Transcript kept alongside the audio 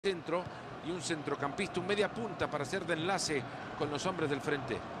centro y un centrocampista, un media punta para hacer de enlace con los hombres del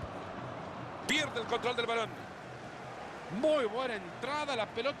frente. Pierde el control del balón. Muy buena entrada, la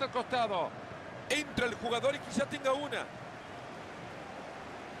pelota al costado. Entra el jugador y quizá tenga una.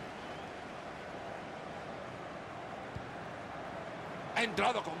 Ha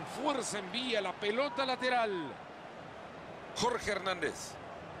entrado con fuerza, envía la pelota lateral. Jorge Hernández.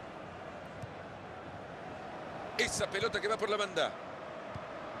 Esa pelota que va por la banda.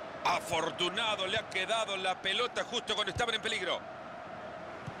 Afortunado, le ha quedado la pelota justo cuando estaban en peligro.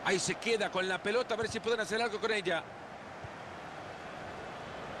 Ahí se queda con la pelota, a ver si pueden hacer algo con ella.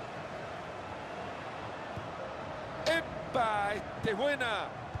 ¡Epa! ¡Esta es buena!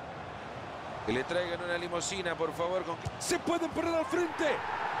 Que le traigan una limusina, por favor. ¡Se pueden poner al frente!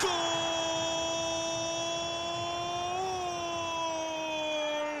 ¡Gol!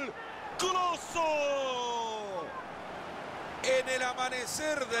 ¡Goloso! En el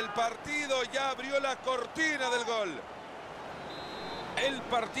amanecer del partido ya abrió la cortina del gol. El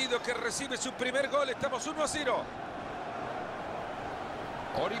partido que recibe su primer gol. Estamos 1-0.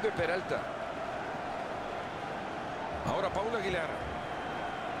 Oribe Peralta. Ahora Paul Aguilar.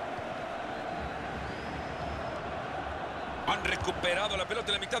 Han recuperado la pelota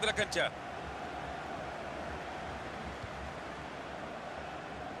en la mitad de la cancha.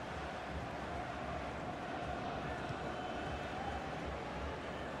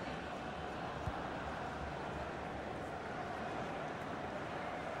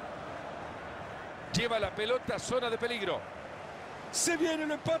 Lleva la pelota a zona de peligro. Se viene,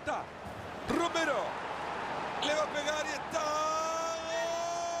 lo empata. Romero. Le va a pegar y está.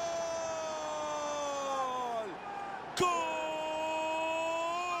 ¡Gol!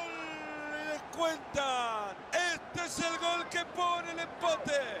 ¡Gol! Y les cuentan. Este es el gol que pone el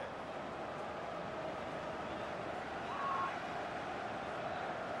empate.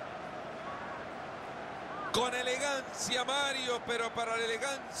 Con elegancia, Mario, pero para la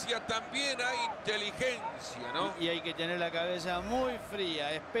elegancia también hay inteligencia, ¿no? Y hay que tener la cabeza muy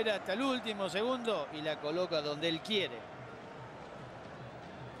fría. Espera hasta el último segundo y la coloca donde él quiere.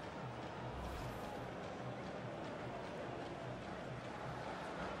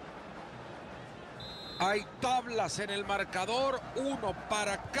 Hay tablas en el marcador, uno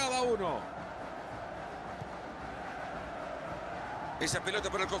para cada uno. Esa pelota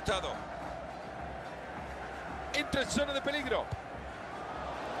por el costado. Entra en zona de peligro.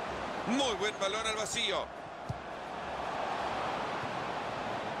 Muy buen balón al vacío.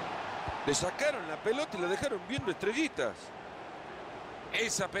 Le sacaron la pelota y la dejaron viendo estrellitas.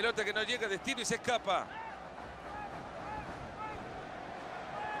 Esa pelota que no llega a destino y se escapa.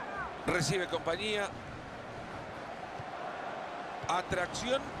 Recibe compañía.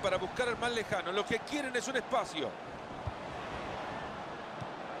 Atracción para buscar al más lejano. Lo que quieren es un espacio.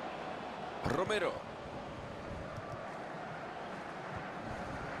 Romero.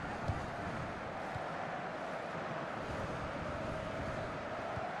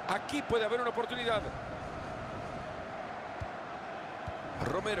 Aquí puede haber una oportunidad.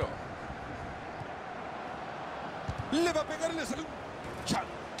 Romero. Le va a pegar y le sale un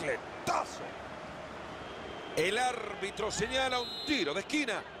chancletazo. El árbitro señala un tiro de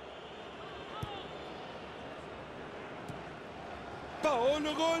esquina.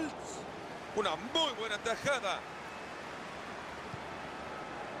 Paolo Golz. Una muy buena tajada.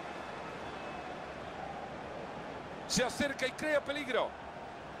 Se acerca y crea peligro.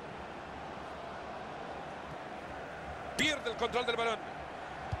 Pierde el control del balón.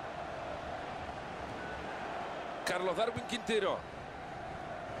 Carlos Darwin Quintero.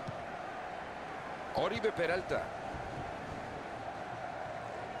 Oribe Peralta.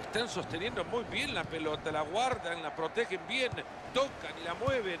 Están sosteniendo muy bien la pelota. La guardan, la protegen bien. Tocan y la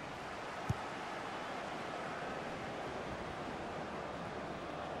mueven.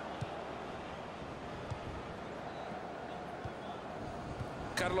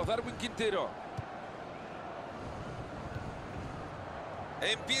 Carlos Darwin Quintero.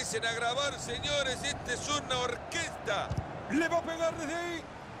 Empiecen a grabar, señores. Esta es una orquesta. Le va a pegar desde ahí.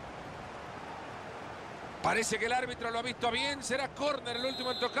 Parece que el árbitro lo ha visto bien. Será córner. El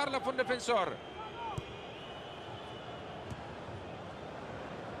último en tocarla fue un defensor.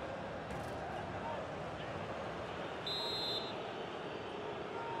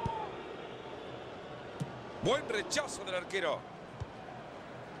 Buen rechazo del arquero.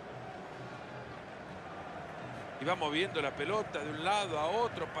 Y va moviendo la pelota de un lado a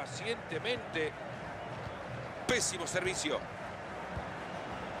otro pacientemente. Pésimo servicio.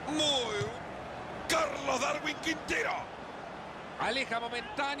 Carlos Darwin Quintero. Aleja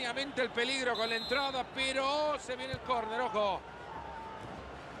momentáneamente el peligro con la entrada, pero se viene el córner, ojo.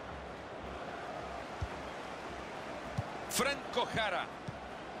 Franco Jara.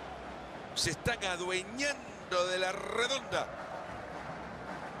 Se están adueñando de la redonda.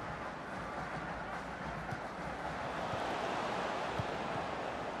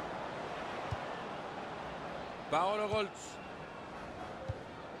 Paolo Golz.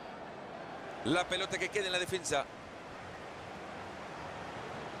 La pelota que queda en la defensa.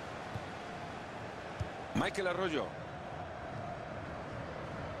 Michael Arroyo.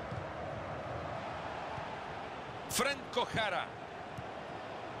 Franco Jara.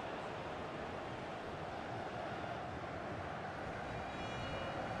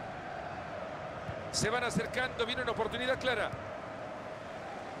 Se van acercando, viene una oportunidad clara.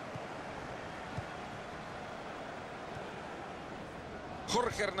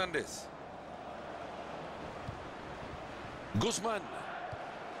 Jorge Hernández. Guzmán.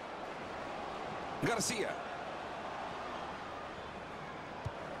 García.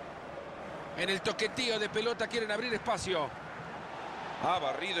 En el toquetío de pelota quieren abrir espacio. Ha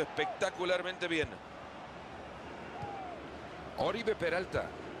barrido espectacularmente bien. Oribe Peralta.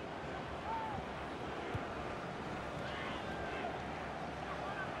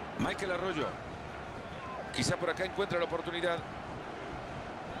 Michael Arroyo. Quizá por acá encuentra la oportunidad.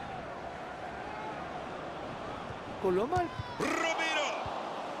 Colomar. ¡Romero!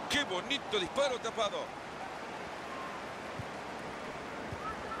 ¡Qué bonito disparo tapado!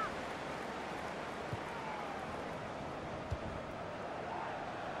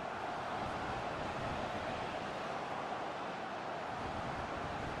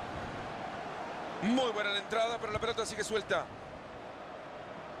 Muy buena la entrada, pero la pelota sigue suelta.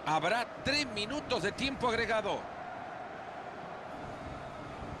 Habrá 3 minutos de tiempo agregado.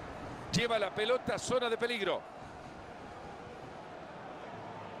 Lleva la pelota a zona de peligro.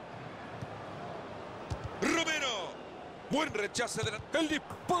 Romero. Buen rechace de el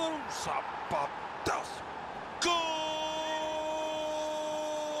disparo. Un zapatazo. ¡Gol!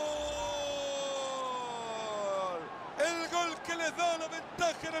 El gol que les da la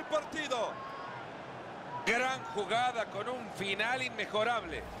ventaja en el partido. Gran jugada con un final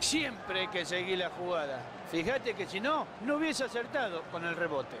inmejorable. Siempre hay que seguir la jugada. Fíjate que si no, no hubiese acertado con el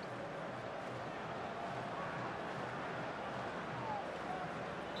rebote.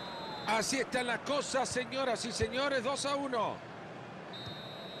 Así están las cosas, señoras y señores. 2-1.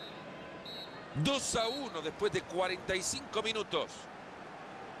 2-1 después de 45 minutos.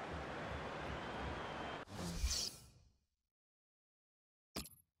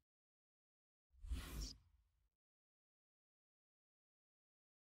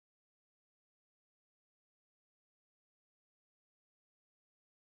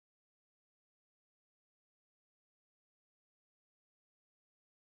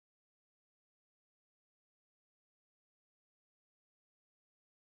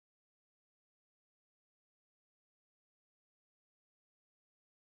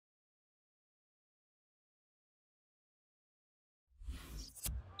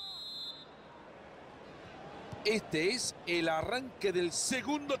 Este es el arranque del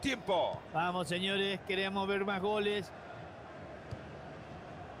segundo tiempo. Vamos, señores, queremos ver más goles.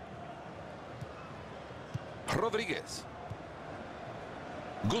 Rodríguez.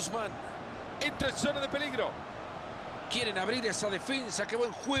 Guzmán. Entra en zona de peligro. Quieren abrir esa defensa. Qué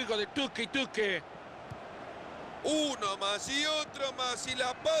buen juego de Tuque y Tuque. Uno más y otro más y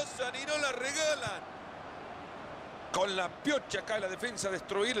la pasan y no la regalan. Con la piocha cae la defensa a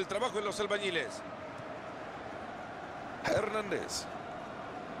destruir el trabajo de los albañiles. Hernández.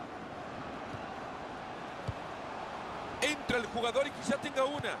 Entra el jugador y quizá tenga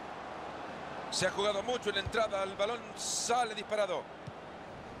una. Se ha jugado mucho en la entrada. El balón sale disparado.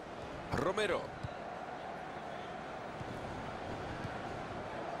 Romero.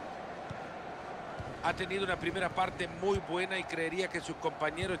 Ha tenido una primera parte muy buena y creería que sus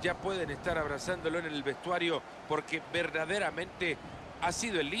compañeros ya pueden estar abrazándolo en el vestuario porque verdaderamente ha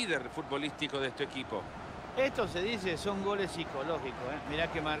sido el líder futbolístico de este equipo. Esto se dice son goles psicológicos, ¿eh? Mirá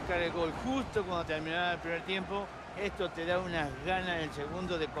que marcar el gol justo cuando terminaba el primer tiempo, esto te da unas ganas en el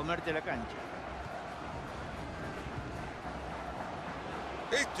segundo de comerte la cancha.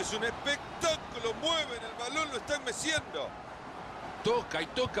 Este es un espectáculo, mueven el balón, lo están meciendo. Toca y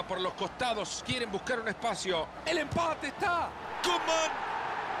toca por los costados, quieren buscar un espacio. ¡El empate está! ¡Coman!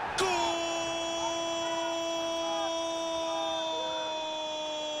 ¡Gol!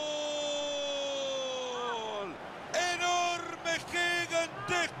 ¡Enorme,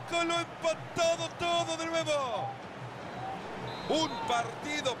 gigantesco! Lo ha empatado todo de nuevo. Un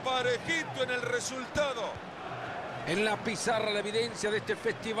partido parejito en el resultado. En la pizarra la evidencia de este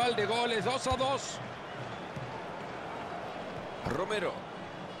festival de goles. 2-2. Romero.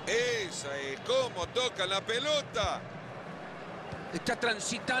 Esa es como toca la pelota. Está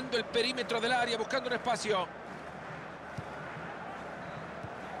transitando el perímetro del área, buscando un espacio.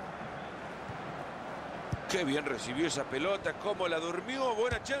 Qué bien recibió esa pelota, cómo la durmió,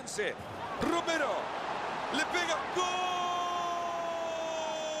 buena chance. Romero, le pega, ¡gol!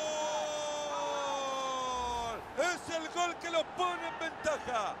 Es el gol que los pone en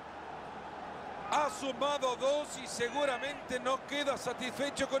ventaja. Ha sumado 2 y seguramente no queda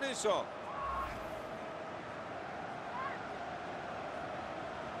satisfecho con eso.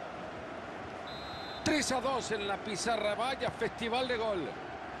 ...3-2 en la pizarra, vaya festival de gol.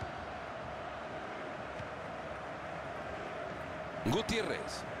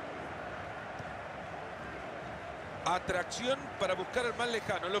 Gutiérrez. Atracción para buscar al más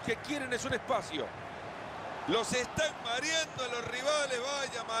lejano. Lo que quieren es un espacio. Los están mareando a los rivales.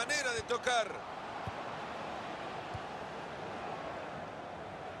 Vaya manera de tocar.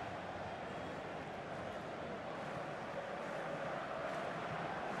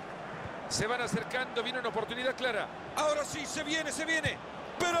 Se van acercando. Viene una oportunidad clara. Ahora sí, se viene, se viene.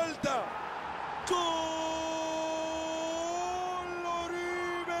 Peralta. ¡Gol!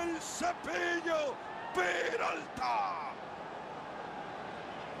 Oribe el Cepillo. Peralta.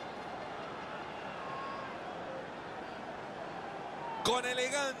 Con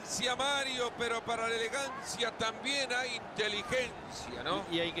elegancia, Mario, pero para la elegancia también hay inteligencia, ¿no?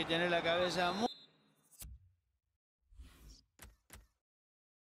 Y hay que tener la cabeza muy...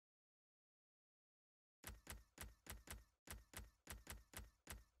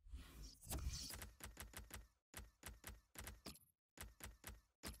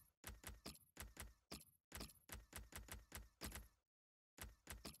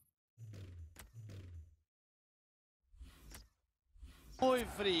 muy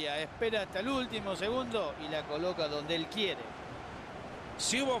fría, espera hasta el último segundo y la coloca donde él quiere.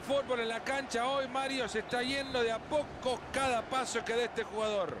 Si hubo fútbol en la cancha hoy, Mario, se está yendo de a poco cada paso que da este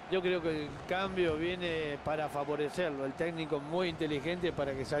jugador. Yo creo que el cambio viene para favorecerlo, el técnico muy inteligente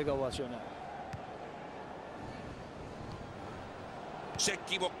para que salga ovacionado. Se ha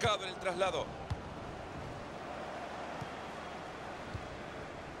equivocado en el traslado.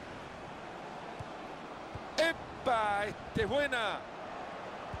 ¡Epa! Este es buena.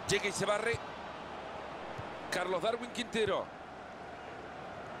 Llega y se barre. Carlos Darwin Quintero.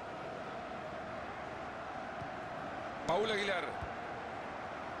 Paul Aguilar.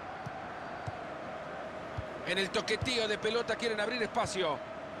 En el toquetío de pelota quieren abrir espacio.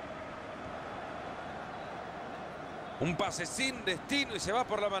 Un pase sin destino y se va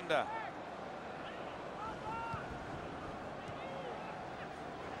por la banda.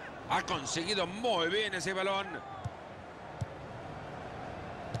 Ha conseguido muy bien ese balón.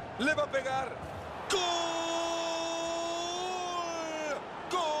 Le va a pegar. ¡Gol!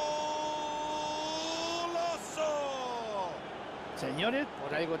 ¡Golazo! Señores,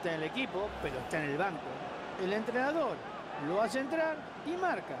 por algo está en el equipo, pero está en el banco. El entrenador lo hace entrar y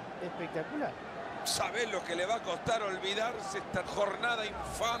marca. Espectacular. ¿Sabés lo que le va a costar olvidarse esta jornada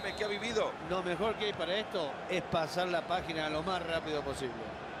infame que ha vivido? Lo mejor que hay para esto es pasar la página lo más rápido posible.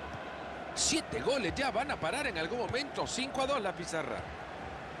 7 goles ya van a parar en algún momento. 5-2 la pizarra.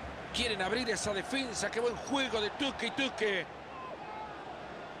 Quieren abrir esa defensa. Qué buen juego de Tuque y Tuque.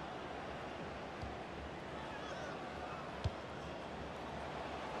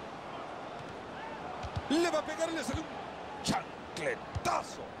 Le va a pegar, le sale un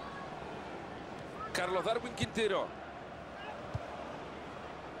chancletazo. Carlos Darwin Quintero.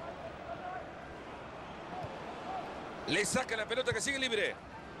 Le saca la pelota que sigue libre.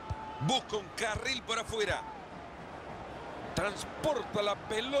 Busca un carril por afuera. Transporta la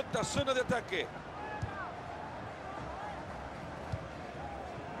pelota a zona de ataque.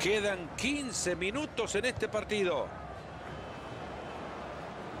 Quedan 15 minutos en este partido.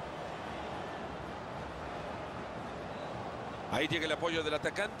 Ahí llega el apoyo del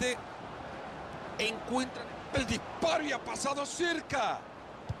atacante. Encuentran el disparo y ha pasado cerca.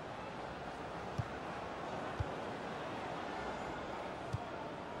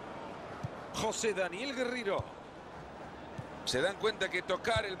 José Daniel Guerrero. Se dan cuenta que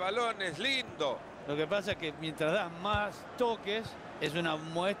tocar el balón es lindo. Lo que pasa es que mientras das más toques, es una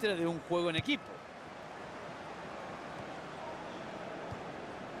muestra de un juego en equipo.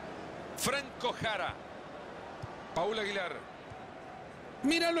 Franco Jara. Paul Aguilar.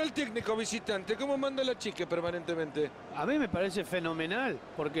 Míralo al técnico visitante, cómo manda la chica permanentemente. A mí me parece fenomenal,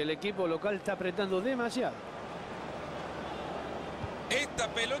 porque el equipo local está apretando demasiado. Esta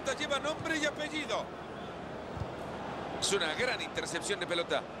pelota lleva nombre y apellido. Es una gran intercepción de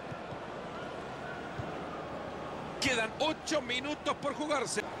pelota. Quedan 8 minutos por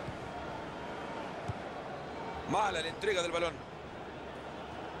jugarse. Mala la entrega del balón.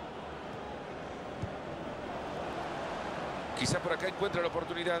 Quizá por acá encuentra la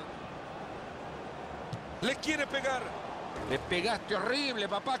oportunidad. Le quiere pegar. Le pegaste horrible,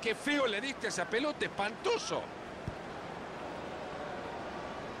 papá. Qué feo le diste esa pelota, espantoso.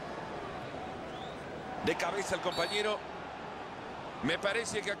 De cabeza el compañero. Me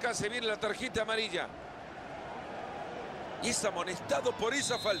parece que acá se viene la tarjeta amarilla. Y es amonestado por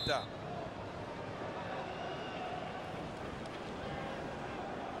esa falta.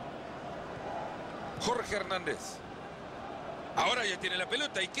 Jorge Hernández. Ahora ya tiene la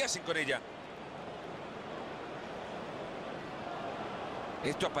pelota. ¿Y qué hacen con ella?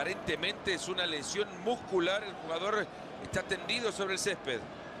 Esto aparentemente es una lesión muscular. El jugador está tendido sobre el césped.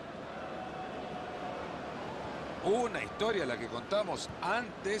 Una historia la que contamos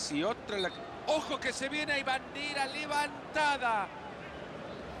antes y otra la que... ¡Ojo que se viene! ¡Hay bandera levantada!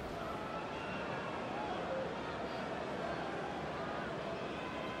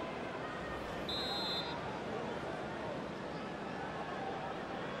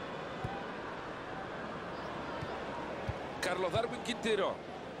 Carlos Darwin Quintero.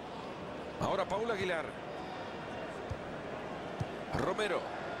 Ahora Paul Aguilar. Romero.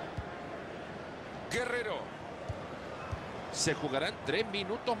 Guerrero. Se jugarán 3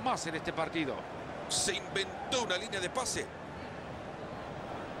 minutos más en este partido. Se inventó una línea de pase.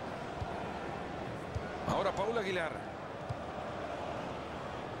 Ahora Paul Aguilar.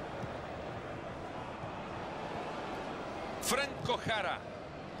 Franco Jara.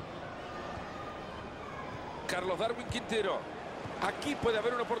 Carlos Darwin Quintero. Aquí puede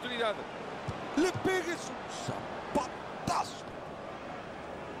haber una oportunidad. Le pegues un zapatazo.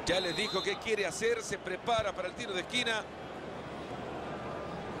 Ya les dijo qué quiere hacer. Se prepara para el tiro de esquina.